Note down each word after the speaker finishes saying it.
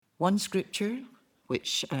One scripture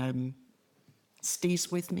which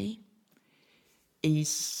stays with me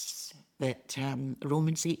is that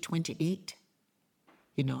Romans 8:28,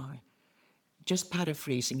 just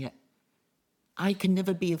paraphrasing it, I can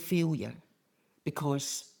never be a failure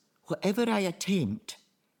because whatever I attempt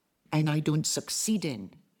and I don't succeed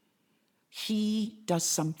in, he does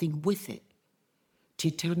something with it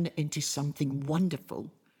to turn it into something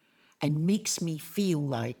wonderful and makes me feel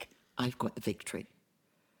like I've got the victory.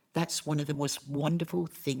 That's one of the most wonderful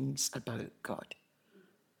things about God.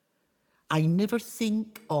 I never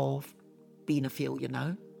think of being a failure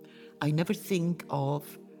now. I never think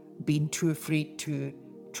of being too afraid to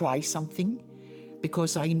try something,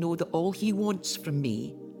 because I know that all he wants from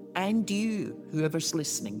me and you, whoever's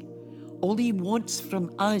listening, all he wants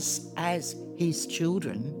from us as his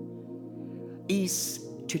children is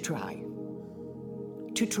to try.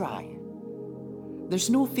 To try. There's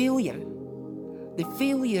no failure. The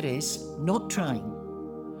failure is not trying.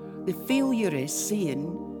 The failure is saying,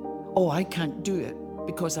 oh, I can't do it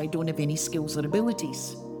because I don't have any skills or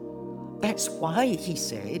abilities. That's why he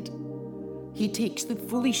said, he takes the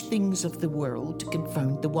foolish things of the world to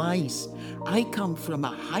confound the wise. I come from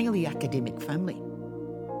a highly academic family,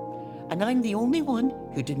 and I'm the only one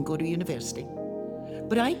who didn't go to university.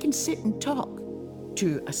 But I can sit and talk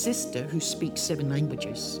to a sister who speaks 7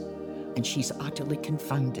 languages, and she's utterly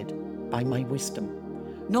confounded by my wisdom,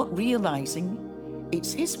 not realizing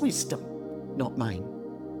it's his wisdom, not mine.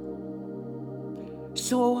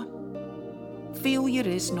 So, failure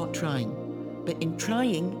is not trying, but in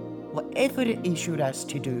trying, whatever it is you're asked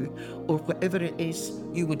to do, or whatever it is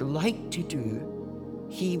you would like to do,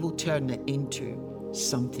 he will turn it into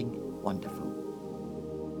something wonderful.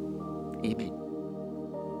 Amen.